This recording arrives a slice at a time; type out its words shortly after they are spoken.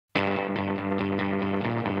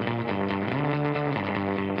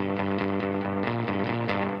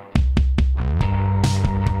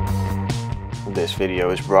This video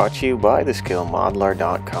is brought to you by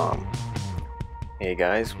theskillmodeler.com. Hey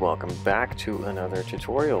guys, welcome back to another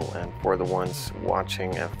tutorial, and for the ones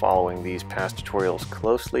watching and following these past tutorials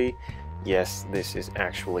closely, yes, this is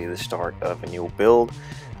actually the start of a new build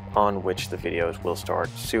on which the videos will start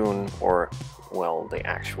soon, or well, they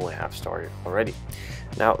actually have started already.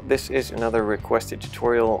 Now, this is another requested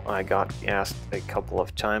tutorial. I got asked a couple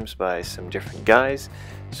of times by some different guys,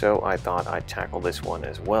 so I thought I'd tackle this one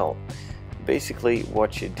as well. Basically,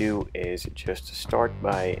 what you do is just start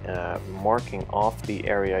by marking off the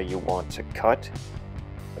area you want to cut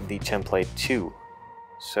the template to.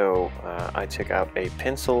 So I took out a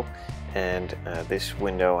pencil, and this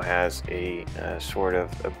window has a sort of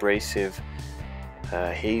abrasive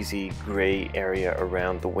hazy gray area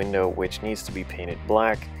around the window, which needs to be painted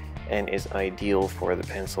black and is ideal for the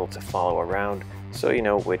pencil to follow around, so you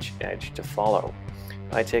know which edge to follow.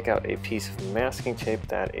 I take out a piece of masking tape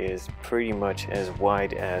that is pretty much as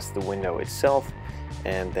wide as the window itself,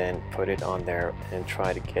 and then put it on there and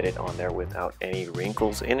try to get it on there without any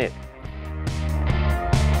wrinkles in it.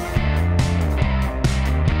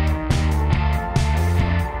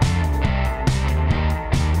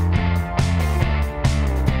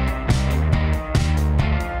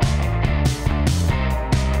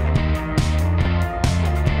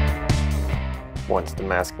 Once the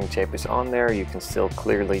masking tape is on there, you can still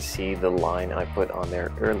clearly see the line I put on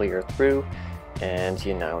there earlier through, and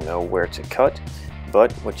you now know where to cut.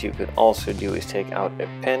 But what you could also do is take out a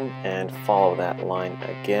pen and follow that line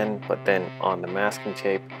again, but then on the masking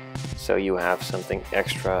tape, so you have something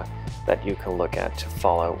extra that you can look at to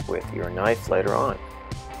follow with your knife later on.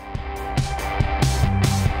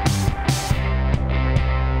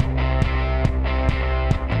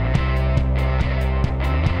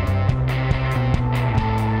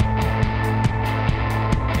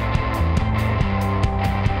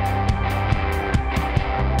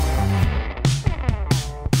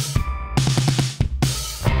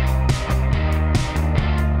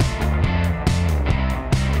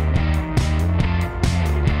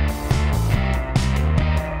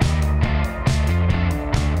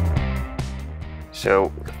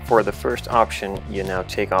 So for the first option, you now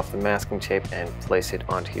take off the masking tape and place it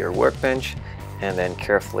onto your workbench, and then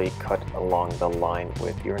carefully cut along the line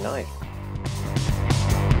with your knife.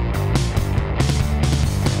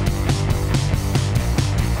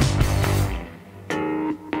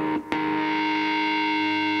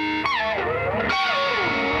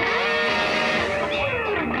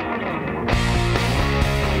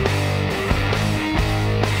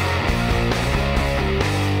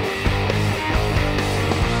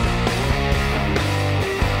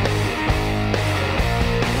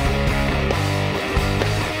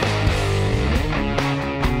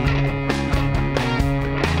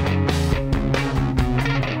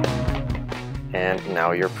 And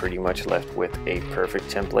now you're pretty much left with a perfect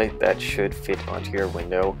template that should fit onto your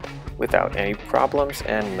window without any problems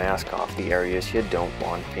and mask off the areas you don't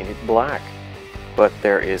want painted black. But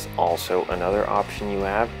there is also another option you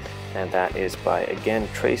have, and that is by again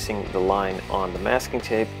tracing the line on the masking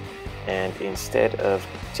tape, and instead of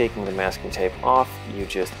taking the masking tape off, you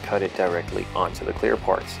just cut it directly onto the clear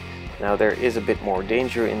parts. Now, there is a bit more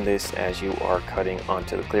danger in this, as you are cutting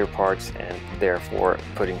onto the clear parts and therefore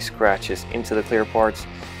putting scratches into the clear parts,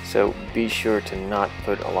 so be sure to not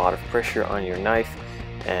put a lot of pressure on your knife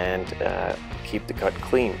and keep the cut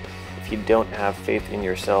clean. If you don't have faith in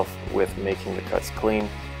yourself with making the cuts clean,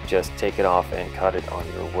 just take it off and cut it on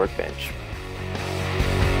your workbench.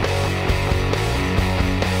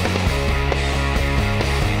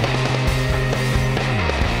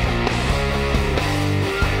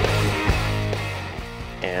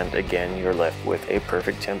 And again, you're left with a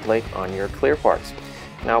perfect template on your clear parts.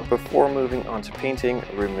 Now, before moving on to painting,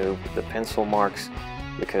 remove the pencil marks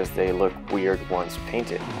because they look weird once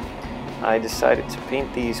painted. I decided to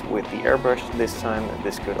paint these with the airbrush this time.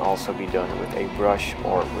 This could also be done with a brush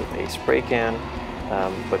or with a spray can,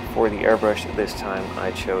 but for the airbrush this time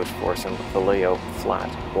I chose for some bellow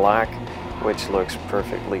flat black, which looks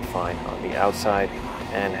perfectly fine on the outside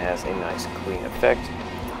and has a nice clean effect.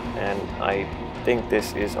 And I think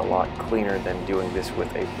this is a lot cleaner than doing this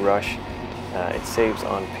with a brush. It saves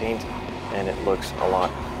on paint and it looks a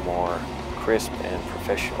lot more crisp and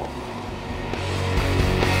professional.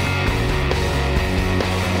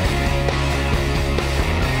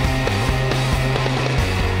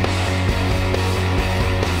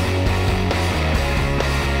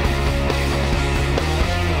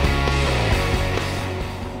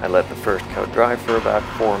 I let the first coat dry for about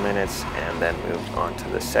 4 minutes and then moved on to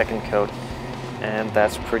the second coat, and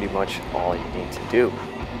that's pretty much all you need to do.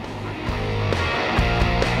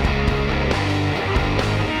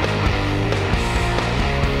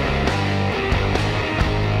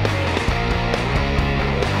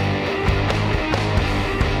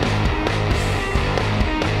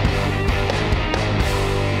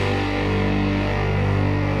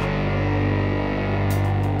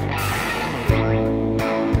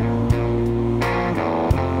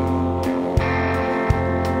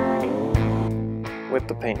 with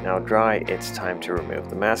the paint now dry, it's time to remove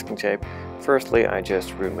the masking tape. Firstly, I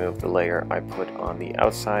just removed the layer I put on the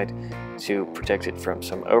outside to protect it from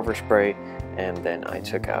some overspray, and then I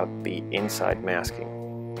took out the inside masking.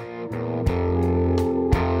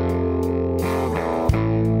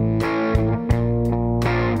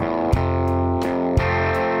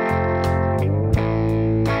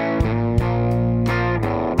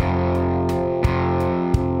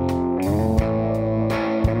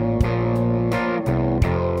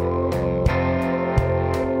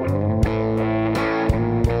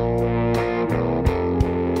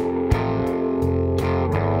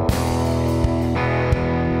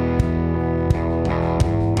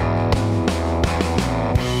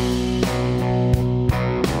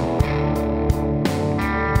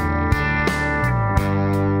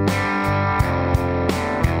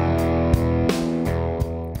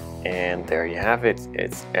 And there you have it.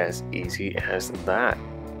 It's as easy as that.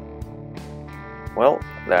 Well,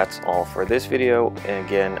 that's all for this video. And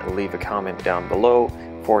again, leave a comment down below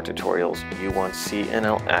for tutorials you want to see, and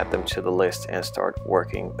I'll add them to the list and start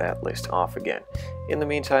working that list off again. In the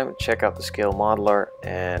meantime, check out the Scale Modeler,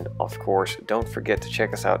 and of course, don't forget to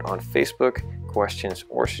check us out on Facebook. Questions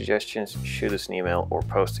or suggestions, shoot us an email or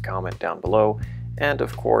post a comment down below. And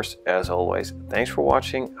of course, as always, thanks for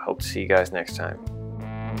watching. Hope to see you guys next time.